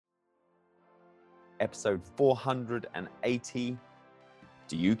episode 480.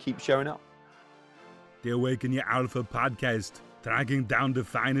 Do you keep showing up? The Awaken Your Alpha podcast, tracking down the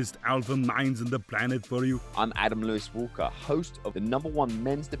finest alpha minds on the planet for you. I'm Adam Lewis Walker, host of the #1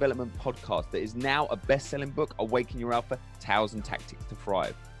 men's development podcast that is now a best-selling book, Awaken Your Alpha, Tales and Tactics to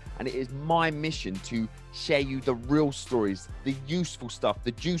Thrive. And it is my mission to share you the real stories, the useful stuff,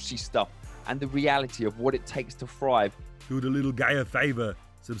 the juicy stuff, and the reality of what it takes to thrive. Do the little guy a favor,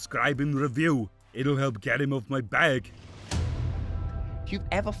 subscribe and review. It'll help get him off my back. If you've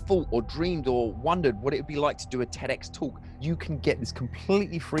ever thought or dreamed or wondered what it would be like to do a TEDx talk, you can get this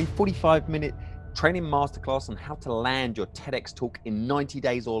completely free 45-minute training masterclass on how to land your TEDx talk in 90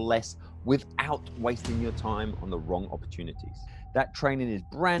 days or less without wasting your time on the wrong opportunities. That training is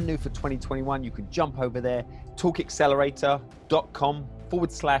brand new for 2021. You can jump over there,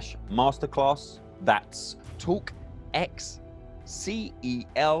 talkaccelerator.com/masterclass. That's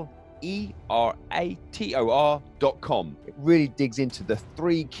talkaccelerator.com. It really digs into the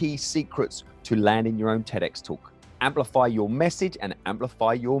 3 key secrets to landing your own TEDx talk. Amplify your message and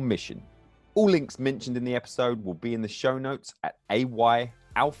amplify your mission. All links mentioned in the episode will be in the show notes at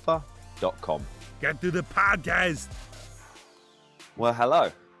ayalpha.com. Get to the podcast. Well, hello.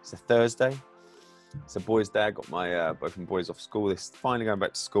 It's a Thursday. It's a boys' day. I got my both my boys off school. They're finally going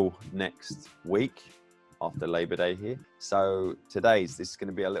back to school next week after Labor Day here. So this is going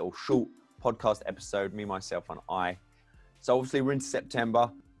to be a little short podcast episode, me, myself, and I. So obviously we're into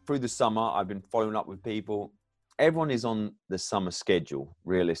September. Through the summer, I've been following up with people. Everyone is on the summer schedule,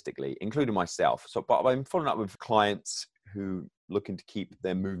 realistically, including myself. But I've been following up with clients who looking to keep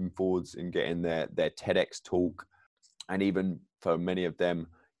their moving forwards and getting their TEDx talk, and even for many of them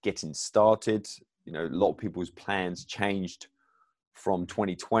getting started. You know, a lot of people's plans changed from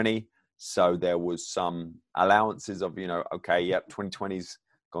 2020. So there was some allowances of, 2020's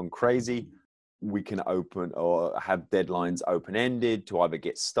gone crazy. We can open or have deadlines open-ended to either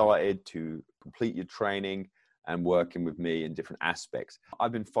get started, to complete your training and working with me in different aspects.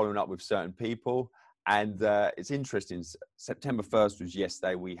 I've been following up with certain people, and it's interesting. September 1st was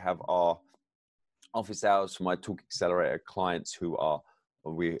yesterday. We have our office hours for my Talk Accelerator clients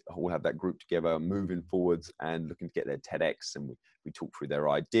we all have that group together moving forwards and looking to get their TEDx, and we talk through their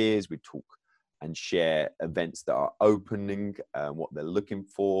ideas, we talk and share events that are opening, what they're looking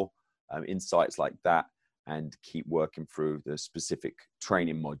for, insights like that, and keep working through the specific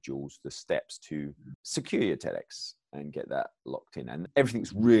training modules, the steps to secure your TEDx and get that locked in. And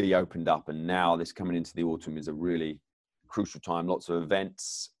everything's really opened up, and now this coming into the autumn is a really crucial time. Lots of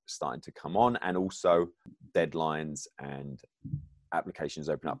events starting to come on, and also deadlines and applications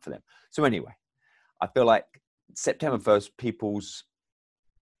open up for them. So anyway, I feel like September 1st, people's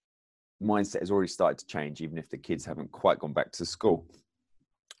mindset has already started to change, even if the kids haven't quite gone back to school.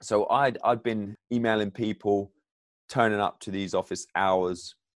 So I'd been emailing people, turning up to these office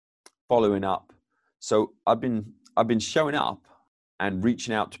hours, following up. So I've been showing up and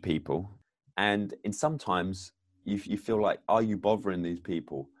reaching out to people, and sometimes you feel like, are you bothering these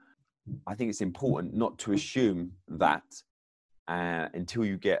people? I think it's important not to assume that until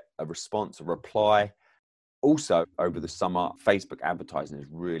you get a response, a reply. Also, over the summer, Facebook advertising has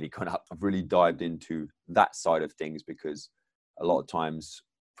really gone up. I've really dived into that side of things, because a lot of times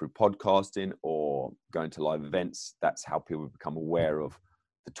through podcasting or going to live events, that's how people become aware of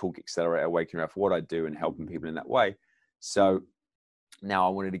the Talk Accelerator, Awaken Your Alpha, what I do, and helping people in that way. So now I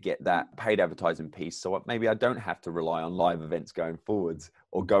wanted to get that paid advertising piece, so maybe I don't have to rely on live events going forwards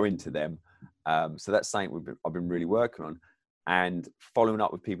or go into them. So that's something I've been really working on, and following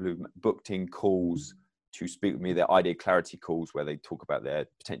up with people who've booked in calls to speak with me, their idea clarity calls, where they talk about their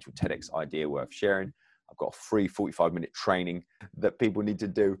potential TEDx idea worth sharing. I've got a free 45-minute training that people need to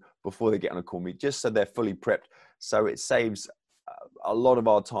do before they get on a call with me, just so they're fully prepped. So it saves a lot of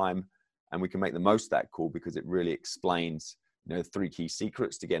our time, and we can make the most of that call, because it really explains, 3 key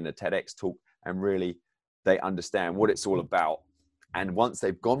secrets to getting a TEDx talk, and really they understand what it's all about. And once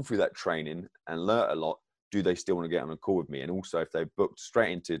they've gone through that training and learnt a lot, do they still want to get on a call with me? And also, if they've booked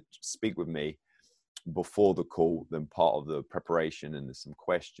straight in to speak with me before the call, then part of the preparation, and there's some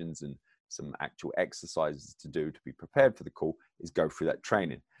questions and some actual exercises to do to be prepared for the call, is go through that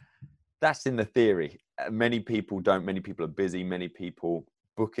training. That's in the theory. Many people don't. Many people are busy. Many people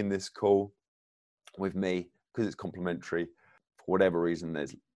book in this call with me because it's complimentary. For whatever reason,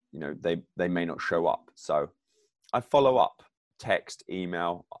 there's, they may not show up. So I follow up, text,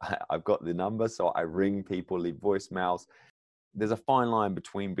 email. I've got the number, so I ring people, leave voicemails. There's a fine line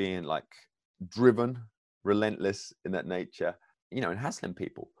between being like driven, relentless in that nature, and hassling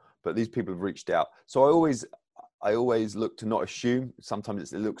people. But these people have reached out. So I always look to not assume.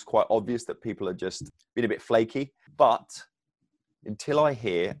 Sometimes it looks quite obvious that people are just being a bit flaky. But until I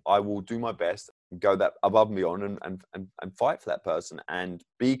hear, I will do my best, go that above and beyond and fight for that person and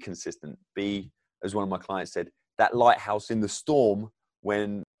be consistent. Be, as one of my clients said, that lighthouse in the storm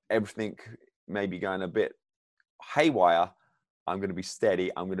when everything may be going a bit haywire. I'm going to be steady.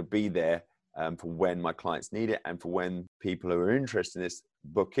 I'm going to be there for when my clients need it and for when people who are interested in this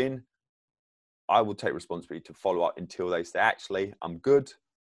book in. I will take responsibility to follow up until they say, actually, I'm good.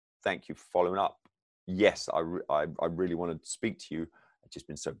 Thank you for following up. Yes, I really wanted to speak to you. I've just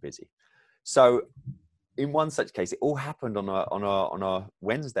been so busy. So in one such case, it all happened on a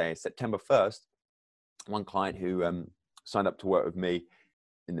Wednesday, September 1st. One client who signed up to work with me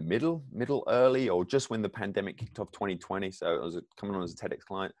in the middle, early, or just when the pandemic kicked off 2020. So I was coming on as a TEDx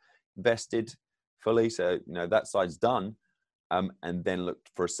client, invested fully. So, that side's done. And then looked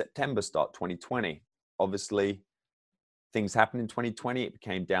for a September start, 2020. Obviously, things happened in 2020. It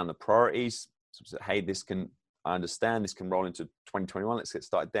became down the priorities. So, hey, I understand this can roll into 2021. Let's get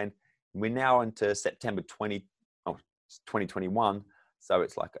started then. We're now into September 2021. So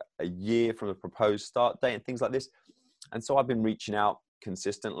it's like a year from the proposed start date and things like this. And so I've been reaching out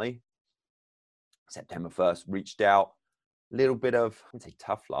consistently. September 1st, reached out. A little bit of, I wouldn't say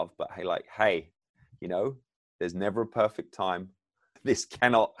tough love, but hey, there's never a perfect time. This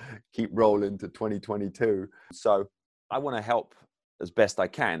cannot keep rolling to 2022. So I want to help as best I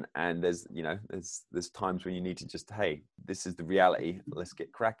can. And there's times when you need to just, hey, this is the reality. Let's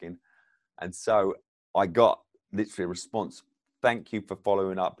get cracking. And so I got literally a response. Thank you for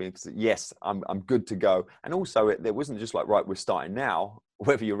following up, because yes, I'm good to go. And also it wasn't just like, right, we're starting now,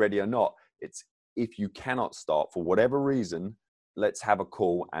 whether you're ready or not. It's, if you cannot start for whatever reason, let's have a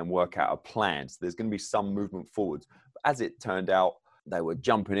call and work out a plan. So there's going to be some movement forwards. But as it turned out, they were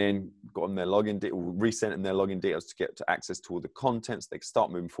jumping in, got on their login, resetting their login details to get to access to all the contents. They could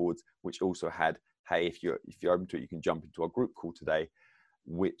start moving forwards, which also had, hey, if you're open to it, you can jump into our group call today,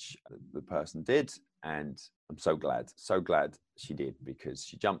 which the person did. And I'm so glad she did, because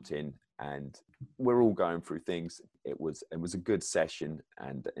she jumped in and we're all going through things. It was a good session,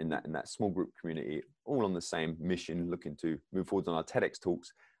 and in that small group community, all on the same mission, looking to move forward on our TEDx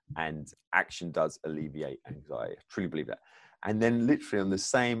talks, and action does alleviate anxiety. I truly believe that. And then literally on the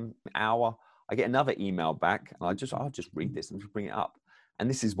same hour, I get another email back, and I'll just read this and just bring it up. And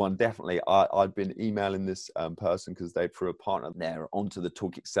this is one definitely, I've been emailing this person because they threw a partner there onto the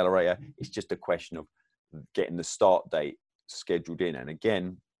Talk Accelerator. It's just a question of getting the start date scheduled in. And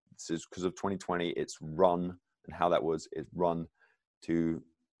again, this is because of 2020, it's run, and how that was, it's run into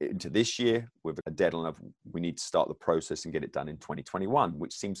this year with a deadline of, we need to start the process and get it done in 2021,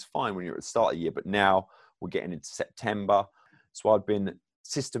 which seems fine when you're at the start of the year. But now we're getting into September. So I've been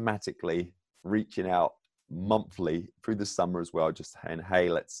systematically reaching out monthly through the summer as well, just saying, hey,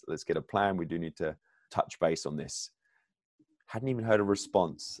 let's get a plan. We do need to touch base on this. Hadn't even heard a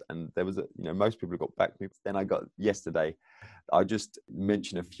response, and there was most people got back to me. Then I got yesterday, I just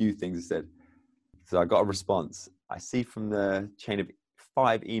mentioned a few things that, so I got a response. I see from the chain of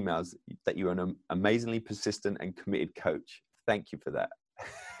 5 emails that you are an amazingly persistent and committed coach. Thank you for that.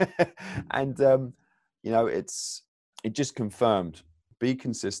 And it just confirmed, be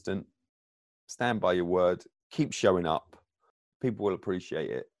consistent, stand by your word, keep showing up. People will appreciate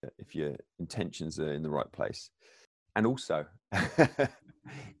it if your intentions are in the right place. And also,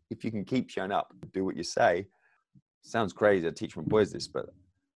 if you can keep showing up, do what you say. Sounds crazy, I teach my boys this, but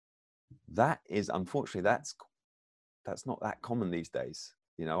that is, unfortunately, that's not that common these days.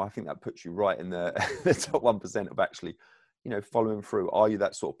 I think that puts you right in the top 1% of actually, following through. Are you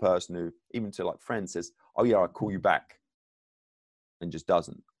that sort of person who, even to like friends, says, oh yeah, I'll call you back, and just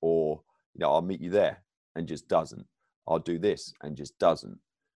doesn't? Or, I'll meet you there, and just doesn't. I'll do this, and just doesn't.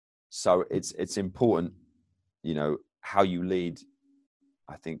 So it's important, how you lead,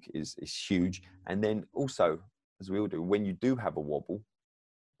 I think is huge. And then also, as we all do, when you do have a wobble,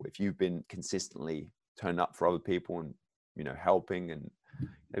 if you've been consistently turning up for other people and, helping and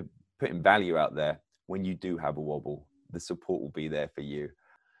putting value out there, when you do have a wobble, the support will be there for you.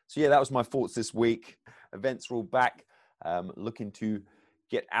 So yeah, that was my thoughts this week. Events are all back. Looking to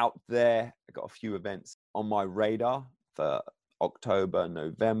get out there. I got a few events on my radar for October,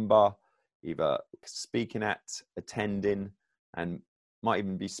 November, either speaking at, attending, and might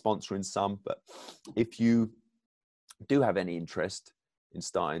even be sponsoring some. But if you do have any interest in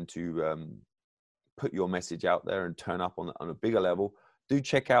starting to put your message out there and turn up on a bigger level, do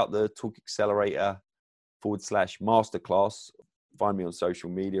check out the Talk Accelerator /masterclass. Find me on social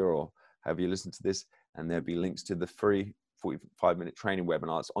media or have you listen to this, and there'll be links to the free 45-minute training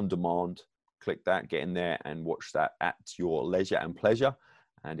webinar. It's on demand. click that, get in there and watch that at your leisure and pleasure.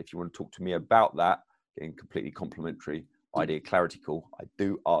 And if you want to talk to me about that, getting completely complimentary idea clarity call, I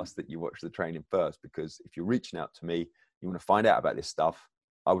do ask that you watch the training first, because if you're reaching out to me, you want to find out about this stuff.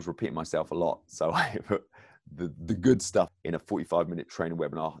 I was repeating myself a lot. So I put the good stuff in a 45-minute training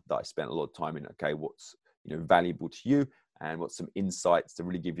webinar that I spent a lot of time in. Okay, what's valuable to you, and what's some insights to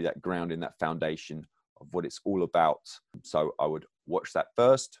really give you that grounding, that foundation of what it's all about. So I would watch that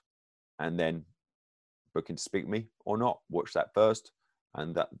first, and then book in to speak with me, or not. Watch that first,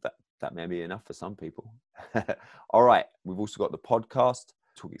 and that may be enough for some people. All right, we've also got the podcast,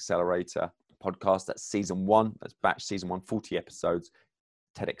 Talk Accelerator podcast. That's season 1. That's batch season 1, 40 episodes.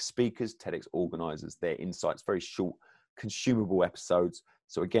 TEDx speakers, TEDx organizers, their insights, very short, consumable episodes.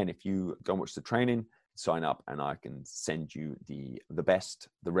 So again, if you go and watch the training, sign up and I can send you the best,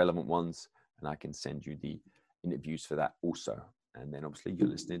 the relevant ones, and I can send you the interviews for that also. And then obviously you're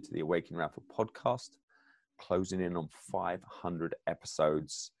listening to the Awaken Your Alpha podcast, closing in on 500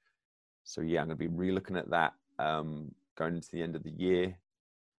 episodes. So yeah, I'm going to be re-looking at that going into the end of the year.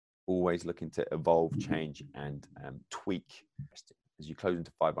 Always looking to evolve, change, and tweak. As you close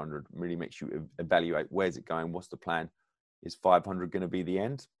into 500, really makes you evaluate, where's it going? What's the plan? Is 500 going to be the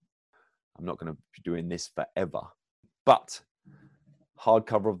end? I'm not going to be doing this forever. But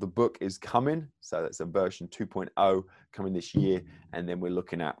hardcover of the book is coming. So that's a version 2.0 coming this year. And then we're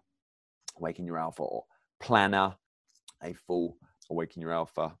looking at Awaken Your Alpha or planner, a full Awaken Your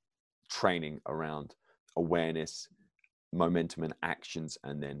Alpha training around awareness, momentum and actions,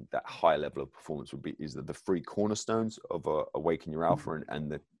 and then that high level of performance is the 3 cornerstones of Awaken Your Alpha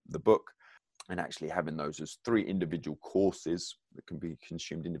and the book, and actually having those as 3 individual courses that can be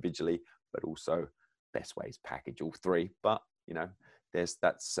consumed individually, but also best ways package all 3. But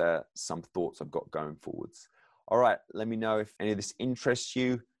that's some thoughts I've got going forwards. All right, let me know if any of this interests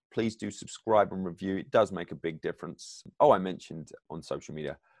you. Please do subscribe and review. It does make a big difference. I mentioned on social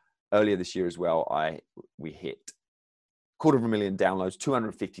media earlier this year as well, we hit 250,000 downloads,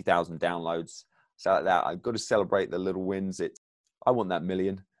 250,000 downloads. So like that, I've got to celebrate the little wins. I want that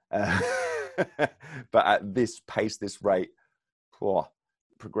million. But at this pace, this rate,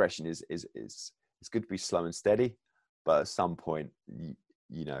 progression is good to be slow and steady. But at some point, you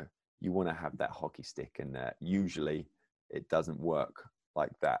want to have that hockey stick, and usually it doesn't work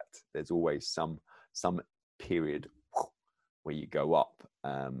like that. There's always some period where you go up.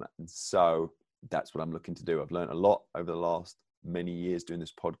 And so that's what I'm looking to do. I've learned a lot over the last many years doing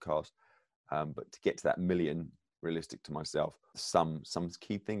this podcast, but to get to that million, realistic to myself, some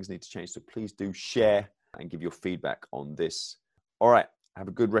key things need to change. So please do share and give your feedback on this. All right, have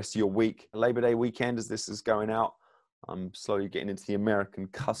a good rest of your week. Labor Day weekend, as this is going out, I'm slowly getting into the American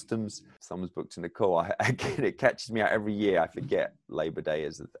customs. Someone's booked in a call. Again, it catches me out every year. I forget Labor Day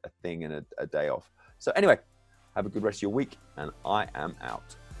is a thing and a day off. So anyway, have a good rest of your week, and I am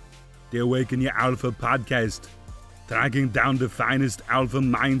out. The Awaken Your Alpha podcast, tracking down the finest alpha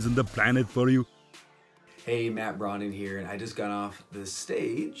minds on the planet for you. Hey, Matt Bronin here, and I just got off the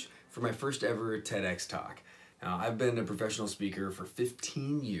stage for my first ever TEDx talk. Now, I've been a professional speaker for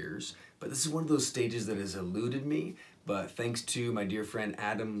 15 years, but this is one of those stages that has eluded me. But thanks to my dear friend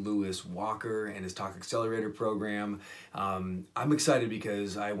Adam Lewis Walker and his Talk Accelerator program, I'm excited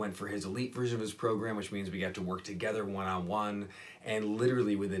because I went for his elite version of his program, which means we got to work together one-on-one. And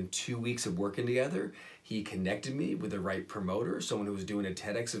literally within 2 weeks of working together, he connected me with the right promoter, someone who was doing a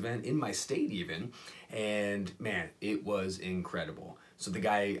TEDx event in my state even. And man, it was incredible. So the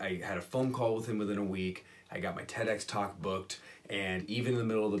guy, I had a phone call with him within a week. I got my TEDx talk booked, and even in the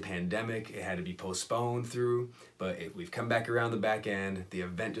middle of the pandemic, it had to be postponed through, but we've come back around the back end. The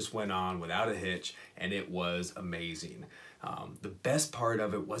event just went on without a hitch, and it was amazing. The best part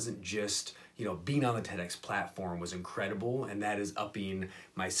of it wasn't just, being on the TEDx platform was incredible, and that is upping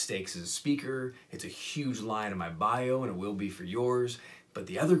my stakes as a speaker. It's a huge line in my bio, and it will be for yours. But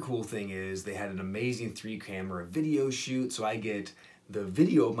the other cool thing is they had an amazing 3-camera video shoot, so I get the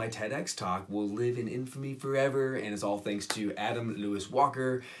video of my TEDx talk will live in infamy forever, and it's all thanks to Adam Lewis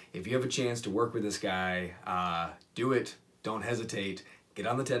Walker. If you have a chance to work with this guy, do it. Don't hesitate. Get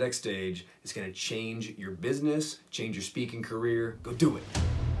on the TEDx stage. It's going to change your business, change your speaking career. Go do it.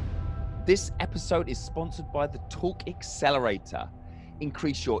 This episode is sponsored by the Talk Accelerator.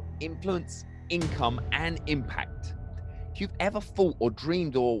 Increase your influence, income, and impact. If you've ever thought or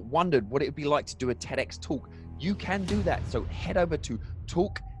dreamed or wondered what it would be like to do a TEDx talk, you can do that. So head over to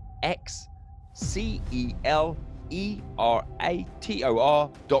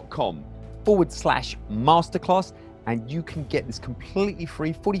talkaccelerator.com/masterclass, and you can get this completely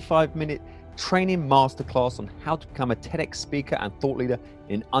free 45-minute training masterclass on how to become a TEDx speaker and thought leader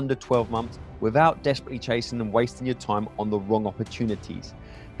in under 12 months without desperately chasing and wasting your time on the wrong opportunities.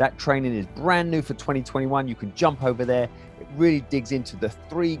 That training is brand new for 2021. You can jump over there. It really digs into the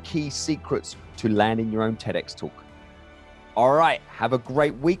 3 key secrets to landing your own TEDx talk. All right, have a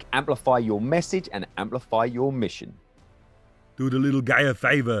great week. Amplify your message and amplify your mission. Do the little guy a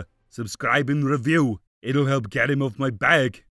favor. Subscribe and review. It'll help get him off my back.